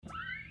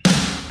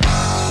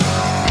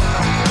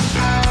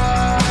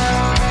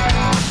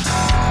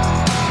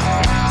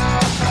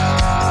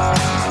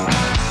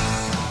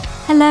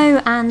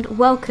Hello and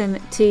welcome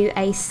to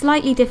a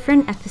slightly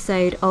different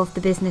episode of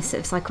the Business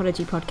of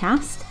Psychology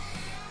podcast.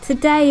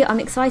 Today I'm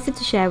excited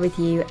to share with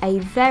you a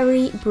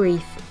very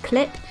brief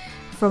clip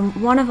from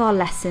one of our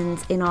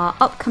lessons in our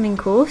upcoming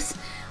course,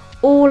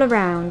 all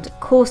around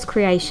course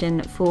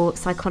creation for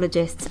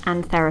psychologists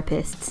and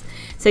therapists.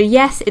 So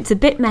yes, it's a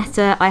bit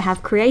meta. I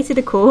have created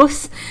a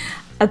course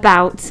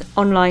about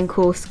online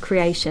course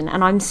creation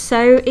and I'm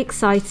so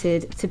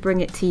excited to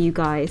bring it to you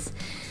guys.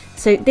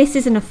 So this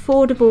is an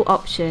affordable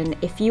option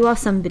if you are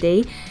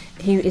somebody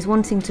who is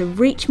wanting to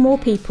reach more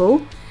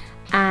people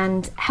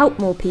and help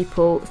more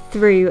people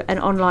through an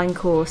online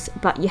course,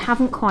 but you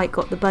haven't quite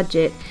got the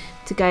budget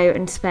to go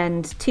and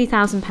spend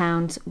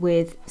 £2,000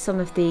 with some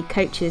of the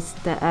coaches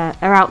that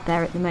are out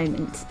there at the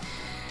moment.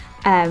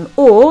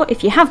 Or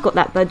if you have got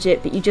that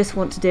budget, but you just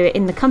want to do it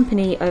in the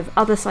company of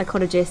other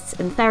psychologists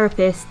and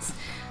therapists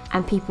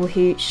and people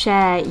who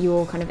share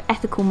your kind of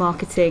ethical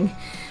marketing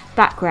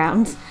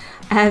background,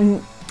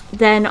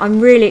 then I'm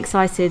really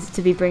excited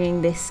to be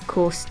bringing this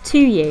course to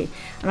you.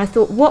 And I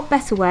thought, what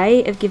better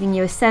way of giving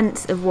you a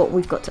sense of what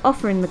we've got to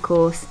offer in the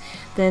course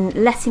than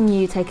letting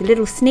you take a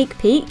little sneak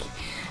peek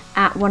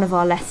at one of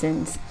our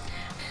lessons.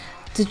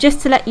 So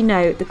just to let you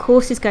know, the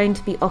course is going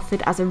to be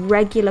offered as a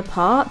regular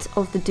part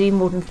of the Do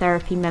More Than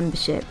Therapy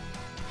membership.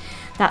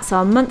 That's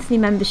our monthly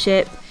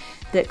membership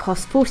that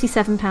costs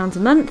 £47 a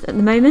month at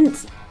the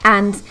moment,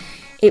 and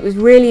it was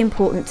really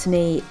important to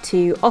me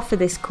to offer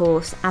this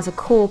course as a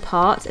core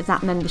part of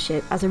that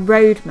membership, as a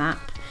roadmap,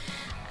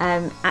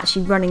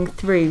 actually running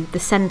through the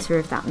centre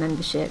of that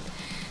membership,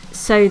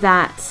 so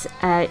that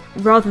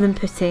rather than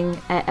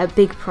putting a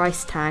big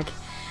price tag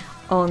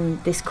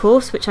on this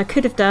course, which I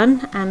could have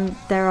done, and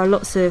there are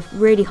lots of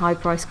really high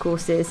price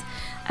courses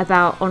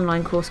about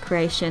online course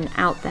creation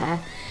out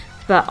there,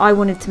 but I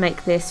wanted to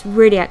make this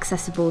really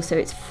accessible, so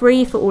it's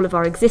free for all of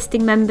our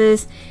existing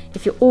members.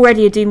 If you're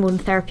already a Do More Than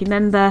Therapy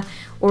member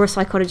or a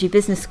Psychology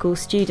Business School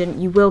student,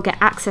 you will get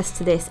access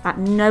to this at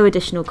no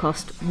additional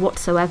cost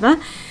whatsoever.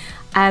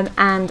 And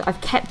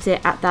I've kept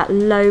it at that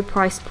low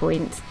price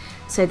point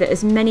so that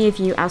as many of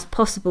you as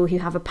possible who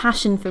have a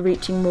passion for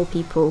reaching more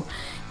people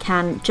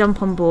can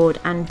jump on board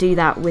and do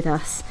that with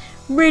us.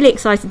 Really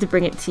excited to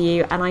bring it to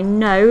you, and I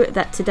know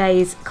that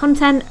today's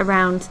content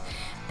around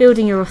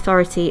building your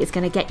authority is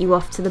going to get you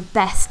off to the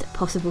best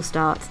possible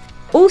start.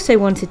 Also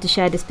wanted to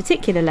share this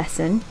particular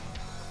lesson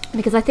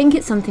because I think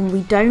it's something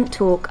we don't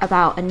talk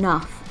about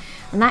enough,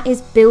 and that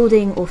is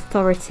building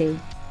authority.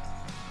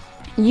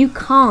 You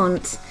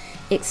can't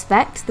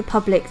expect the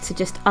public to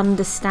just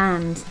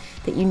understand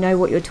that you know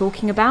what you're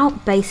talking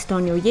about based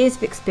on your years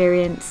of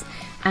experience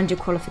and your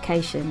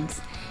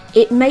qualifications.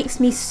 It makes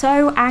me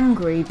so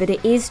angry, but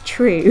it is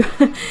true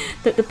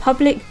that the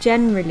public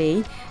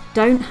generally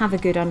don't have a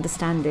good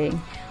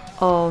understanding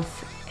of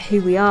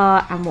who we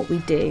are and what we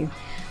do.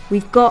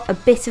 We've got a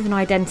bit of an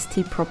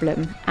identity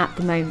problem at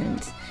the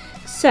moment.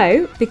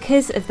 So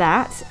because of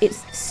that,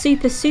 it's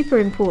super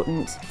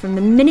important from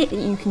the minute that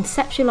you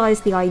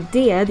conceptualize the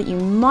idea that you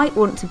might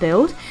want to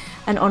build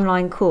an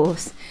online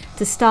course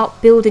to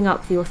start building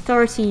up the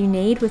authority you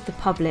need with the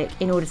public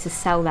in order to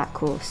sell that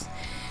course.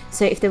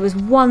 So if there was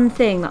one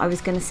thing that I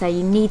was going to say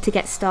you need to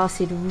get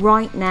started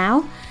right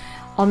now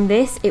on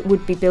this, it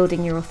would be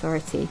building your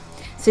authority.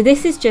 So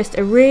this is just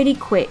a really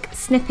quick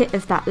snippet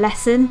of that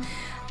lesson.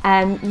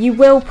 You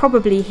will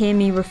probably hear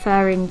me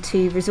referring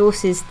to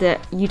resources that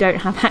you don't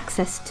have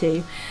access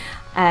to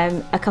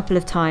a couple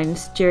of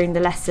times during the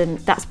lesson.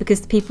 That's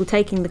because the people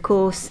taking the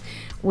course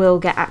will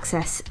get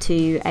access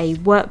to a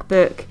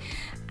workbook,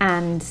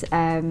 and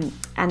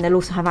they'll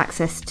also have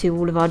access to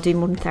all of our Do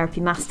More Than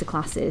Therapy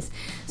masterclasses.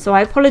 So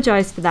I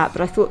apologise for that,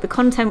 but I thought the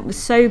content was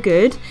so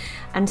good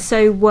and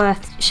so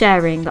worth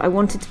sharing that I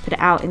wanted to put it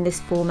out in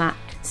this format.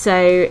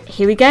 So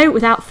here we go,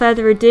 without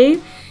further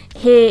ado,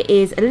 here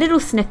is a little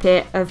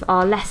snippet of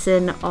our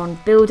lesson on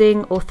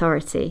building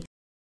authority.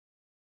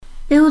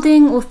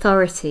 Building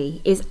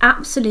authority is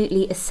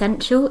absolutely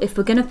essential if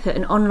we're going to put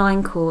an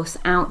online course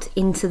out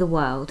into the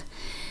world.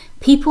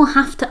 People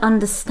have to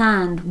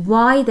understand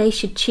why they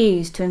should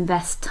choose to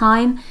invest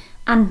time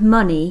and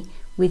money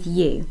with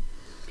you.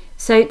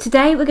 So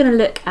today we're going to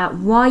look at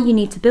why you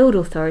need to build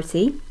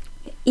authority,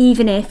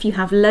 even if you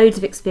have loads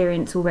of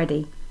experience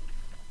already.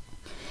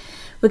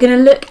 We're going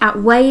to look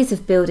at ways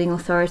of building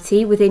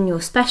authority within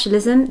your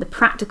specialism, the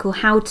practical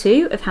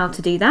how-to of how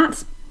to do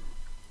that.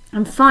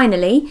 And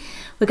finally,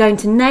 we're going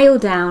to nail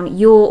down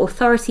your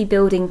authority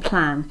building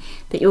plan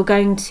that you're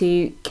going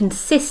to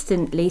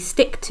consistently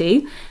stick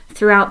to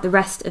throughout the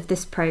rest of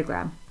this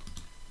program.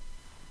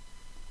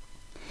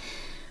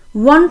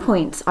 One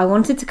point I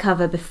wanted to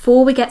cover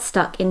before we get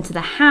stuck into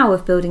the how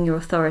of building your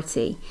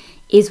authority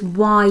is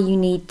why you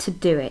need to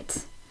do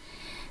it.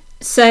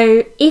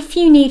 So if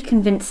you need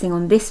convincing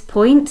on this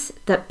point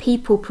that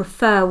people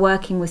prefer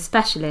working with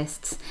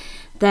specialists,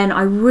 then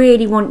I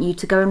really want you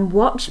to go and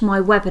watch my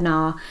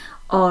webinar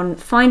on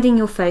finding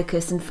your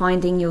focus and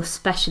finding your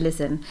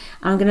specialism.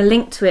 And I'm going to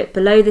link to it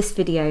below this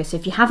video, so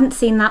if you haven't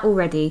seen that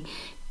already,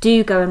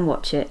 do go and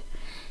watch it.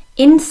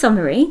 In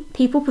summary,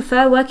 people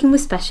prefer working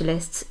with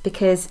specialists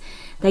because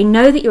they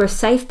know that you're a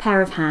safe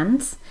pair of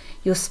hands.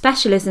 Your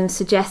specialism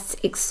suggests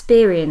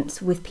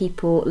experience with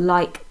people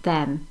like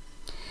them.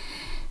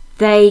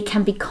 They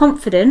can be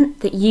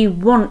confident that you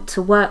want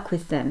to work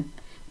with them.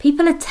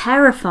 People are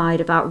terrified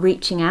about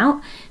reaching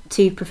out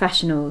to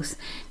professionals.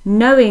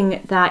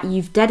 Knowing that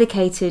you've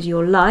dedicated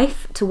your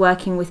life to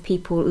working with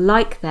people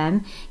like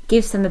them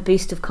gives them a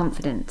boost of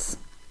confidence.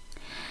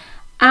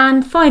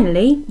 And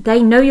finally,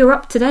 they know you're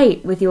up to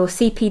date with your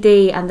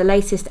CPD and the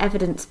latest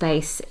evidence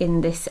base in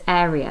this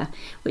area,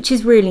 which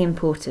is really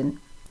important.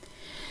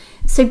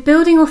 So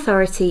building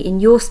authority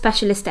in your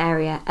specialist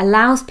area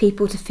allows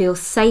people to feel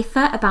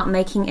safer about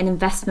making an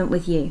investment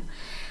with you.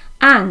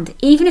 And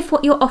even if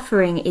what you're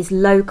offering is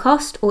low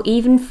cost or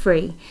even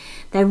free,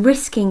 they're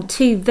risking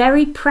two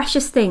very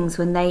precious things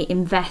when they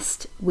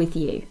invest with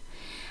you.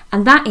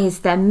 And that is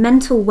their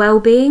mental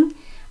well-being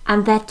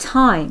and their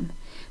time.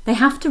 They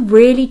have to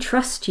really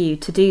trust you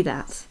to do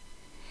that.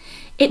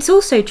 It's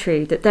also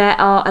true that there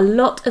are a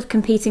lot of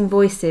competing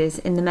voices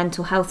in the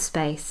mental health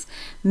space,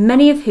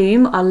 many of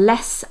whom are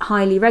less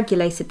highly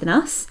regulated than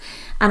us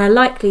and are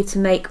likely to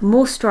make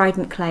more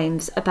strident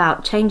claims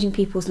about changing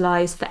people's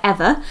lives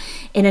forever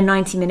in a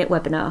 90-minute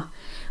webinar.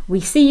 We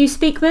see you,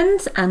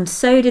 Speakmans, and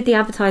so did the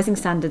Advertising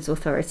Standards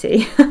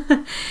Authority.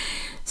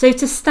 So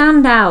to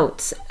stand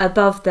out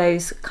above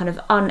those kind of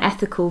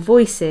unethical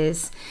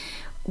voices,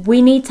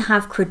 we need to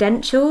have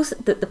credentials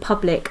that the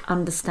public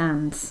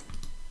understands.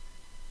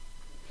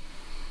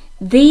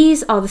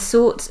 These are the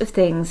sorts of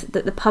things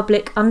that the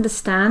public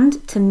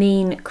understand to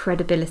mean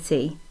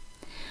credibility.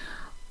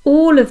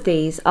 All of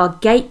these are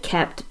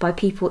gate-kept by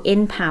people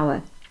in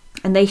power,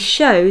 and they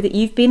show that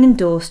you've been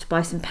endorsed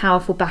by some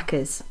powerful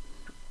backers.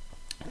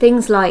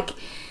 Things like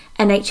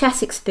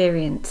NHS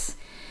experience,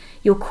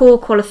 your core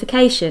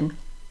qualification,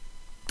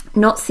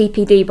 not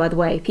CPD, by the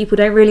way. People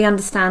don't really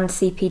understand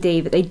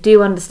CPD, but they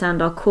do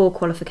understand our core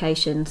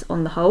qualifications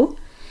on the whole.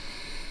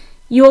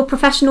 Your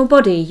professional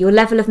body, your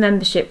level of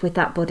membership with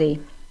that body.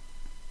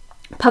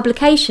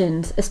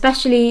 Publications,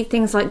 especially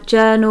things like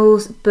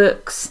journals,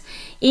 books,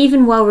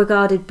 even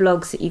well-regarded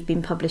blogs that you've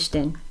been published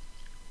in.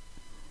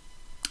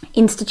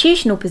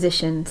 Institutional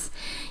positions,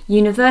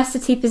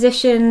 university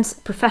positions,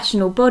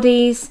 professional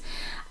bodies.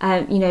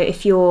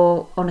 If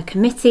you're on a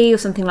committee or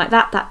something like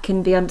that, that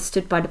can be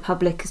understood by the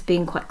public as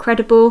being quite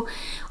credible,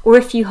 or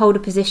if you hold a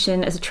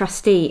position as a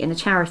trustee in a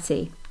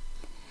charity.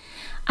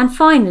 And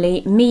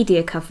finally,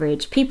 media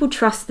coverage. People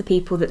trust the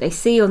people that they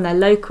see on their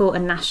local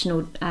and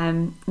national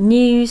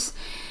news,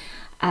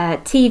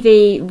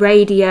 TV,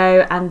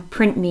 radio, and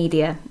print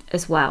media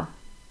as well.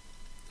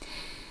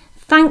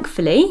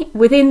 Thankfully,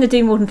 within the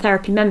Do More Than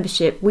Therapy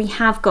membership, we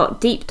have got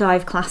deep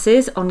dive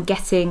classes on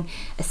getting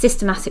a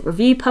systematic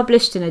review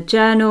published in a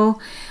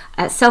journal,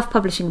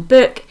 self-publishing a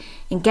book,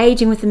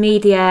 engaging with the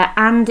media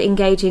and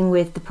engaging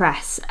with the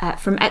press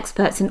from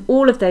experts in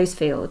all of those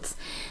fields.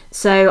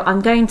 So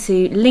I'm going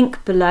to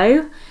link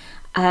below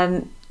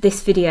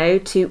this video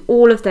to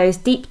all of those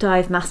deep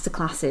dive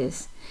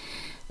masterclasses.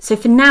 So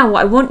for now,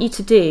 what I want you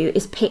to do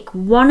is pick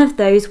one of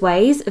those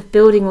ways of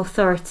building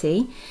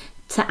authority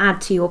to add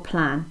to your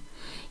plan.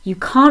 You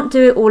can't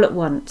do it all at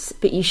once,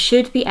 but you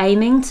should be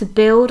aiming to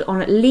build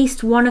on at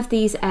least one of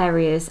these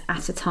areas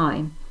at a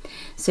time.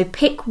 So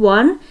pick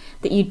one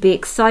that you'd be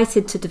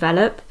excited to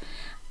develop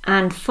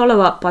and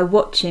follow up by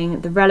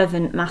watching the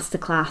relevant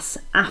masterclass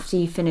after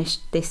you finish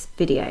this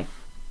video.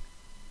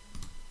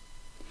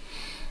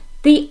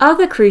 The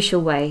other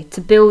crucial way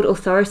to build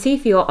authority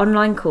for your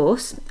online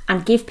course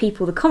and give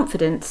people the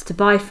confidence to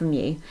buy from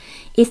you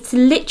is to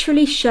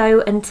literally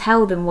show and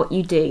tell them what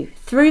you do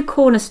through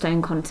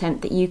cornerstone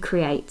content that you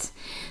create.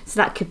 So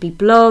that could be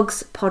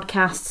blogs,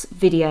 podcasts,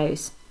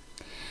 videos.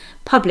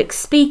 Public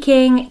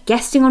speaking,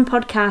 guesting on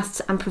podcasts,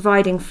 and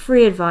providing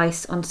free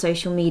advice on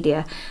social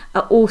media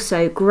are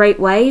also great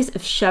ways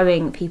of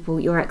showing people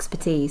your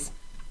expertise.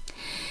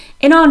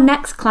 In our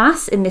next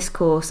class in this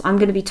course, I'm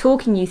going to be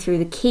talking you through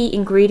the key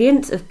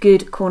ingredients of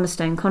good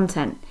cornerstone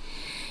content.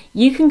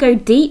 You can go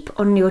deep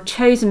on your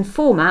chosen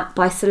format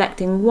by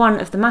selecting one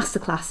of the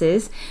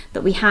masterclasses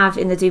that we have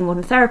in the Do More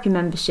Than Therapy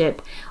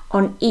membership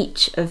on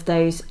each of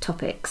those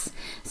topics.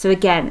 So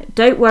again,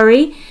 don't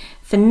worry.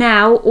 For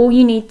now, all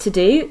you need to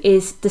do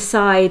is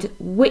decide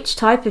which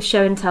type of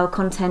show and tell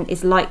content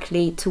is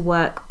likely to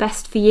work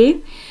best for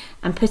you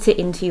and put it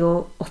into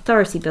your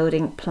authority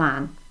building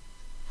plan.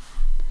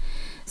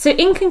 So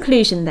in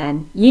conclusion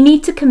then, you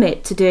need to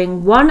commit to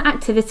doing one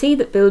activity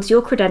that builds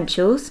your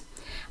credentials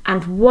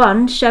and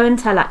one show and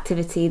tell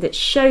activity that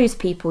shows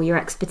people your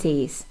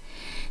expertise.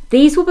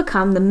 These will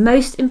become the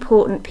most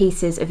important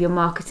pieces of your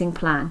marketing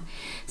plan.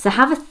 So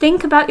have a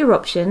think about your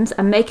options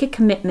and make a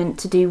commitment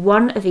to do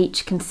one of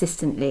each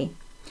consistently.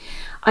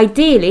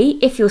 Ideally,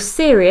 if you're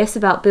serious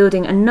about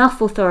building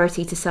enough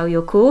authority to sell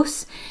your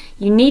course,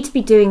 you need to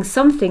be doing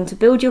something to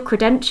build your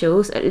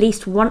credentials at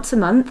least once a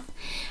month,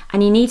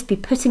 and you need to be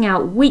putting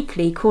out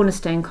weekly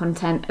cornerstone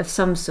content of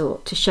some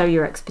sort to show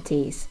your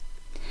expertise.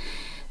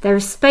 There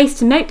is space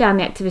to note down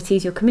the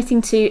activities you're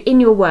committing to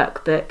in your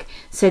workbook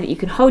so that you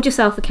can hold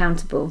yourself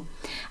accountable.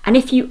 And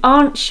if you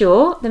aren't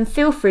sure, then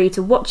feel free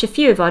to watch a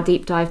few of our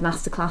deep dive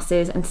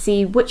masterclasses and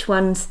see which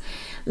ones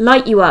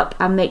light you up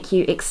and make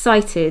you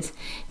excited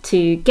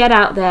to get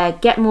out there,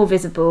 get more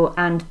visible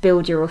and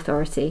build your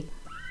authority.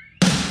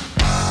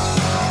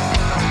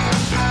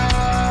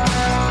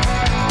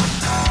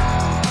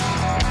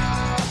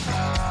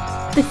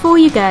 Before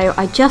you go,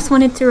 I just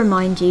wanted to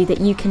remind you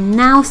that you can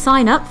now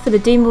sign up for the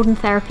Do More Than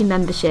Therapy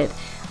membership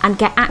and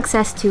get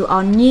access to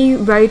our new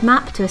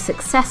roadmap to a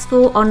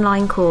successful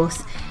online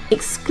course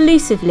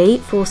exclusively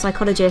for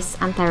psychologists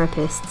and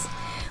therapists.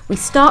 We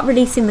start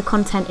releasing the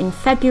content in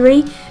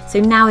February, so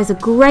now is a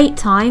great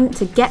time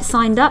to get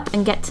signed up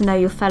and get to know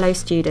your fellow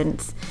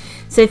students.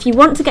 So if you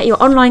want to get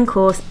your online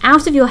course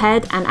out of your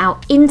head and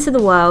out into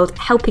the world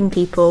helping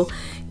people,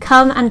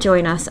 come and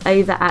join us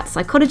over at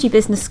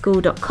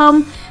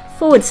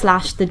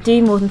psychologybusinessschool.com/the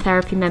Do More Than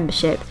Therapy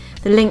membership.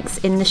 The link's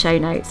in the show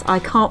notes. I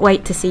can't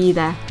wait to see you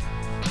there.